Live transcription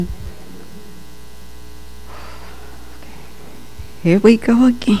Here we go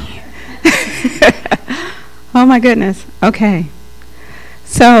again. Oh my goodness. Okay.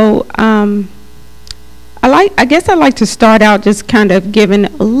 So I guess I'd like to start out just kind of giving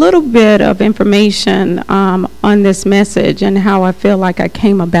a little bit of information on this message and how I feel like I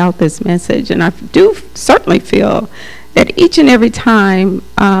came about this message. And I do certainly feel that each and every time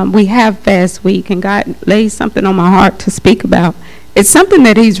we have Fast Week and God lays something on my heart to speak about, it's something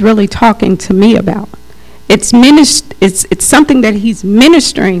that He's really talking to me about. It's something that He's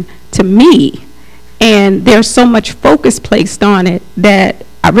ministering to me, and there's so much focus placed on it that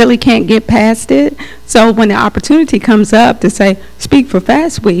I really can't get past it. So when the opportunity comes up to say, speak for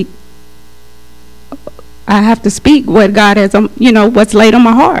Fast Week, I have to speak what God has, what's laid on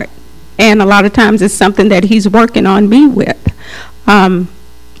my heart. And a lot of times it's something that He's working on me with. And,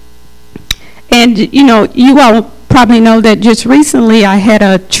 you all probably know that just recently I had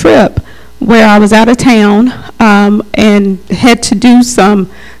a trip where I was out of town and had to do some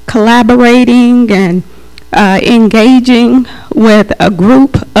collaborating and engaging with a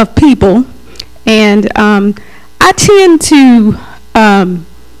group of people. And I tend to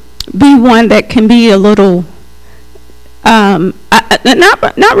be one that can be a little,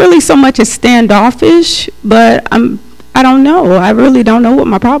 not really so much as standoffish, but I don't know. I really don't know what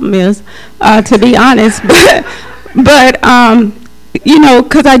my problem is, to be honest. But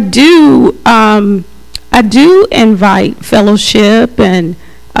because I do invite fellowship and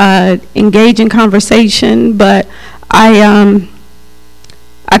engage in conversation, but I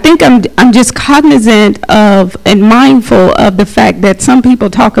think I'm just cognizant of and mindful of the fact that some people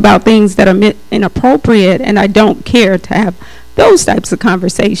talk about things that are inappropriate, and I don't care to have those types of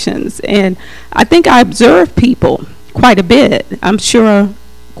conversations. And I think I observe people quite a bit. I'm sure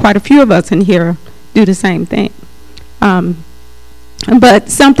quite a few of us in here do the same thing. But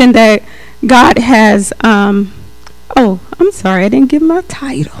something that God has, I'm sorry, I didn't give my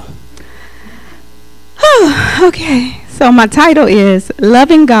title. Okay, so my title is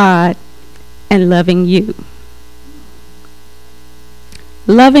Loving God and Loving You.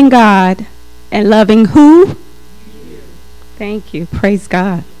 Loving God and loving who? You. Thank you, praise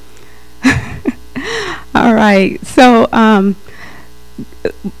God. All right, so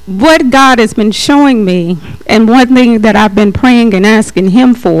what God has been showing me, and one thing that I've been praying and asking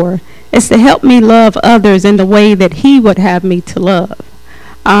Him for, is to help me love others in the way that He would have me to love.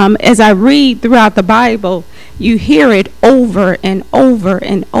 As I read throughout the Bible, you hear it over and over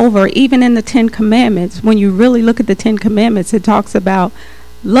and over, even in the Ten Commandments. When you really look at the Ten Commandments, it talks about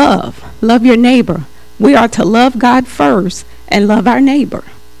love your neighbor. We are to love God first and love our neighbor.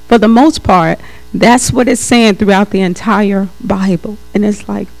 For the most part, that's what it's saying throughout the entire Bible. And it's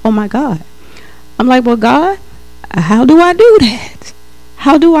like, oh my God. I'm like, well, God, how do I do that?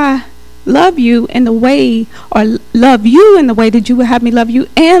 How do I love you in the way, or love you in the way that you would have me love you,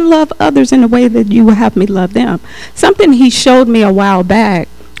 and love others in the way that you would have me love them? Something He showed me a while back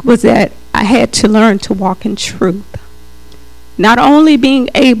was that I had to learn to walk in truth. Not only being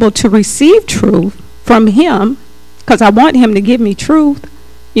able to receive truth from Him, because I want Him to give me truth,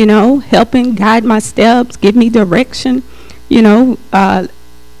 helping guide my steps, give me direction, lead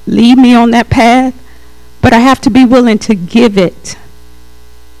me on that path. But I have to be willing to give it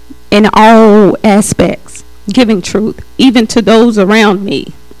in all aspects, giving truth, even to those around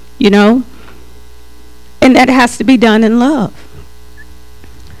me, And that has to be done in love.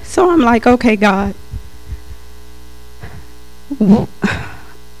 So I'm like, okay, God.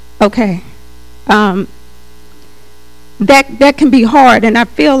 Okay. That can be hard, and I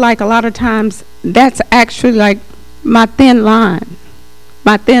feel like a lot of times that's actually like my thin line.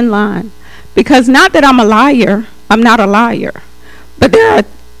 Because not that I'm a liar, I'm not a liar, but there are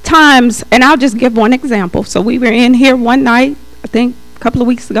times, and I'll just give one example. So we were in here one night, I think a couple of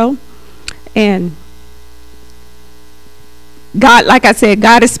weeks ago, and God, like I said,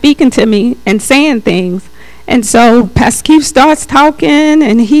 God is speaking to me and saying things. And so Pastor Keith starts talking,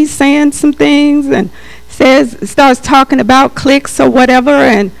 and he's saying some things and starts talking about clicks or whatever,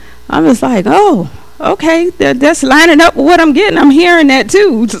 and I'm just like, oh, okay, that's lining up with what I'm getting. I'm hearing that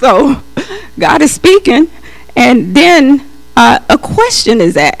too. So God is speaking, and then a question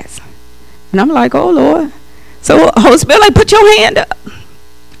is asked, and I'm like, oh Lord. So Holy Spirit, like, put your hand up.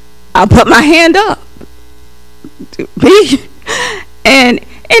 I'll put my hand up. And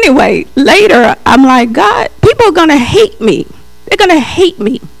anyway, later I'm like, God, people are gonna hate me. They're gonna hate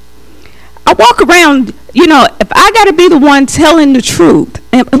me. I walk around, if I got to be the one telling the truth,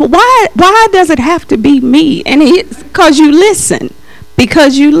 and why does it have to be me? And it's because you listen. And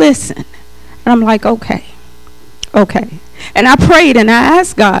I'm like, okay. And I prayed and I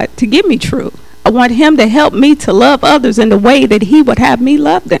asked God to give me truth. I want him to help me to love others in the way that he would have me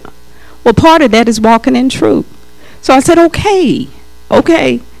love them. Well, part of that is walking in truth. So I said, okay.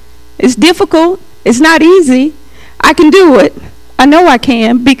 It's difficult. It's not easy. I can do it. I know I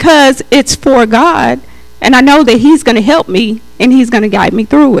can because it's for God. And I know that he's going to help me and he's going to guide me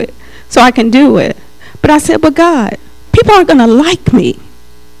through it. So I can do it. But I said, but God, people aren't going to like me.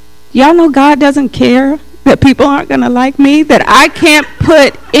 Y'all know God doesn't care that people aren't going to like me, that I can't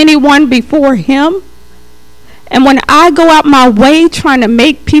put anyone before him. And when I go out my way trying to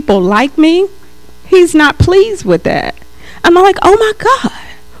make people like me, he's not pleased with that. I'm like, oh my God,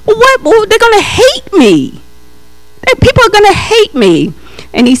 well, they're going to hate me. People are going to hate me.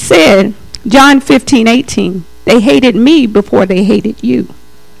 And he said, John 15:18, they hated me before they hated you.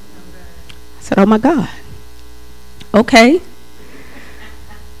 I said, oh my God. Okay.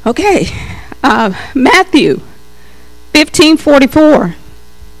 Matthew 15:44.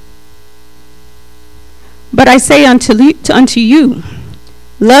 But I say unto you,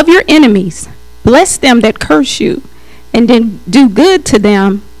 love your enemies, bless them that curse you, and then do good to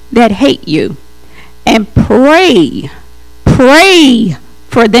them that hate you, and pray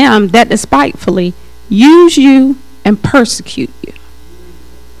for them that despitefully use you and persecute you.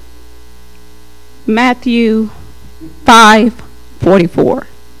 Matthew 5:44.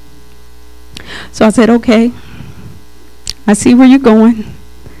 So I said, okay, I see where you're going.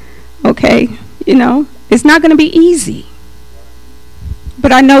 Okay, it's not going to be easy.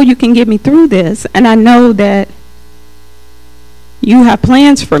 But I know you can get me through this, and I know that you have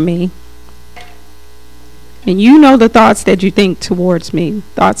plans for me. And you know the thoughts that you think towards me,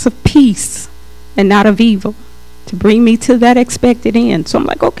 thoughts of peace and not of evil, to bring me to that expected end. So I'm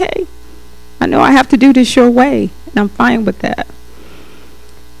like, okay, I know I have to do this your way, and I'm fine with that.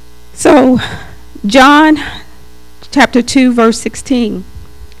 So, John chapter 2, verse 16.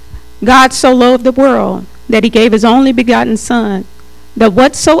 God so loved the world that he gave his only begotten Son, that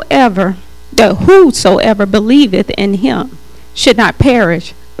whosoever believeth in him should not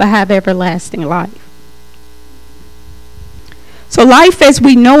perish, but have everlasting life. So life as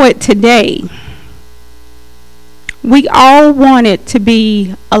we know it today, we all want it to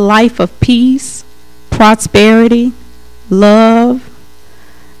be a life of peace, prosperity, love,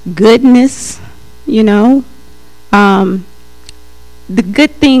 goodness, the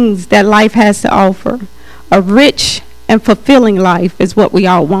good things that life has to offer. A rich and fulfilling life is what we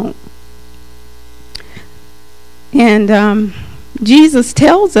all want. And Jesus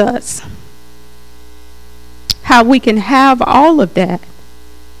tells us how we can have all of that.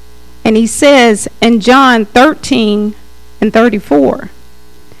 And he says in John 13:34,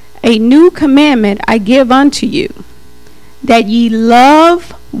 a new commandment I give unto you, that ye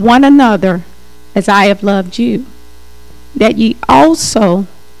love one another as I have loved you, that ye also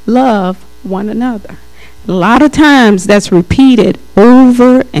love one another. A lot of times that's repeated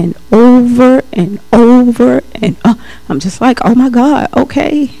over and over and over, and I'm just like, oh my God,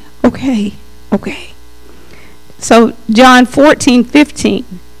 okay. So John 14:15,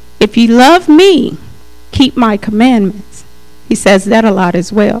 if ye love me, keep my commandments. He says that a lot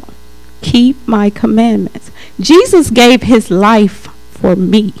as well. Keep my commandments. Jesus gave his life for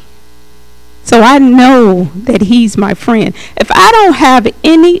me. So I know that he's my friend. If I don't have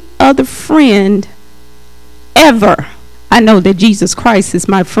any other friend ever, I know that Jesus Christ is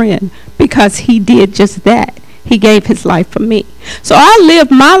my friend, because he did just that. He gave his life for me. So I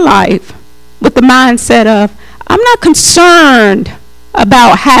live my life with the mindset of, I'm not concerned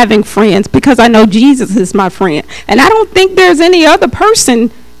about having friends, because I know Jesus is my friend. And I don't think there's any other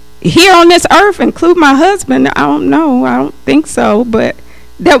person here on this earth, include my husband, I don't think so, but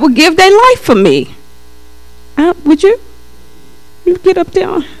that would give their life for me. Would you? You get up there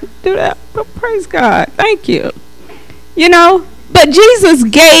and do that? Oh, praise God. Thank you. But Jesus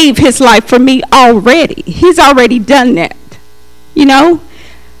gave his life for me already. He's already done that.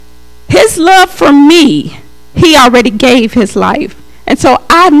 His love for me, he already gave his life. And so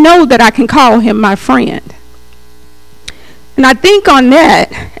I know that I can call him my friend. And I think on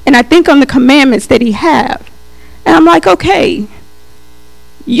that, and I think on the commandments that he have. And I'm like, okay,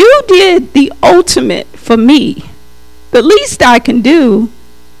 you did the ultimate for me. The least I can do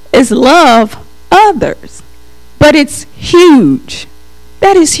is love others. But it's huge.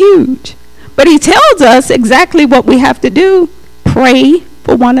 That is huge. But he tells us exactly what we have to do. Pray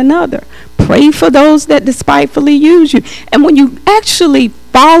for one another. Pray for those that despitefully use you. And when you actually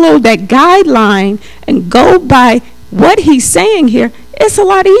follow that guideline and go by what he's saying here, it's a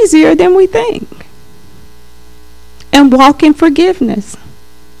lot easier than we think. And walk in forgiveness.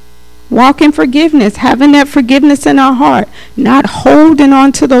 Walk in forgiveness, having that forgiveness in our heart, not holding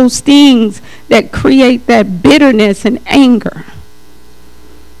on to those things that create that bitterness and anger.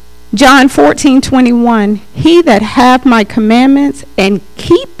 John 14:21, he that hath my commandments and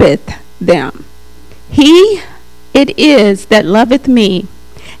keepeth them, he it is that loveth me,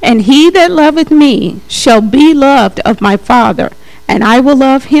 and he that loveth me shall be loved of my Father, and I will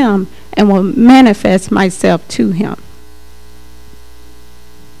love him and will manifest myself to him.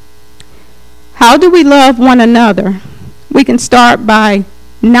 How do we love one another? We can start by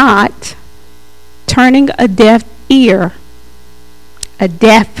not turning a deaf ear,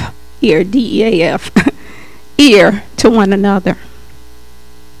 D-E-A-F, ear to one another.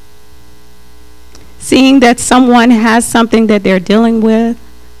 Seeing that someone has something that they're dealing with,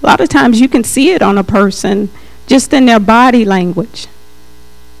 a lot of times you can see it on a person just in their body language.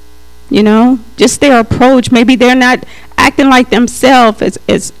 You know, just their approach. Maybe they're not acting like themselves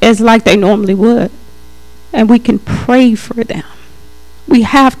as like they normally would. And we can pray for them. We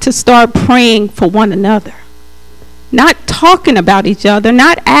have to start praying for one another. Not talking about each other,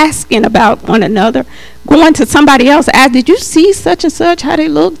 not asking about one another, going to somebody else, ask, did you see such and such, how they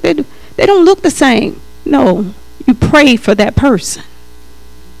look? They don't look the same. No, you pray for that person.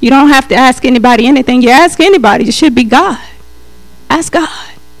 You don't have to ask anybody anything. You ask anybody, it should be God. Ask God.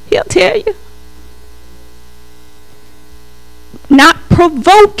 He'll tell you. Not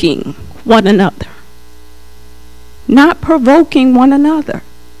provoking one another. Not provoking one another.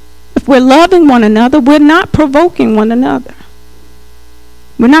 If we're loving one another, we're not provoking one another.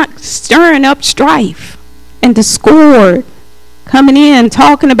 We're not stirring up strife and discord, coming in,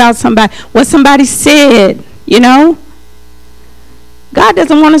 talking about somebody, what somebody said, you know. God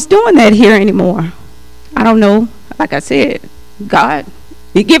doesn't want us doing that here anymore. I don't know. Like I said, God,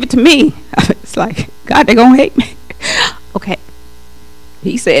 you give it to me. It's like, God, they're going to hate me. Okay.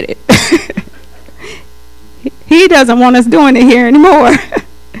 He said it. He doesn't want us doing it here anymore.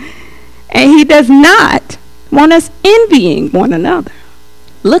 And he does not want us envying one another.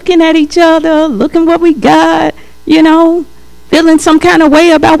 Looking at each other, looking what we got, you know, feeling some kind of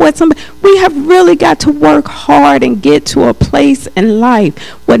way about what somebody. We have really got to work hard and get to a place in life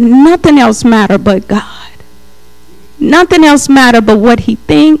where nothing else matters but God. Nothing else matters but what he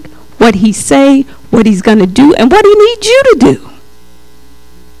think, what he say, what he's going to do, and what he needs you to do.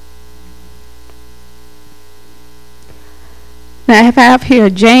 Now I have here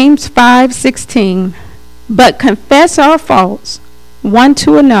James 5:16. But confess our faults one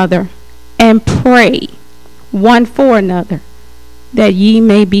to another and pray one for another, that ye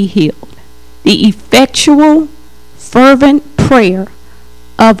may be healed. The effectual, fervent prayer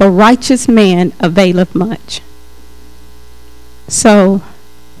of a righteous man availeth much. So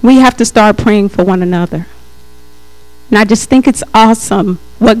we have to start praying for one another. And I just think it's awesome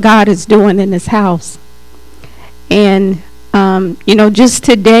what God is doing in this house. And, you know, just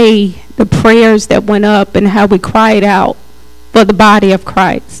today, the prayers that went up and how we cried out for the body of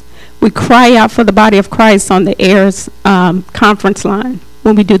Christ. We cry out for the body of Christ on the AIRS conference line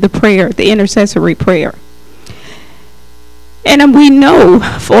when we do the prayer, the intercessory prayer. And we know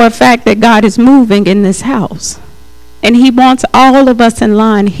for a fact that God is moving in this house. And he wants all of us in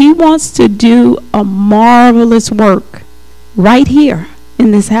line. He wants to do a marvelous work right here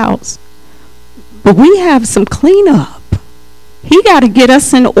in this house. But we have some cleanup. He got to get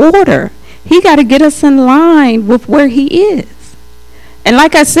us in order. He got to get us in line with where he is. And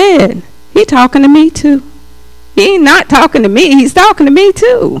like I said, he talking to me too. He ain't not talking to me. He's talking to me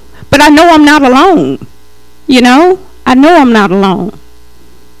too. But I know I'm not alone. You know, I know I'm not alone.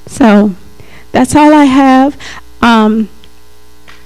 So that's all I have.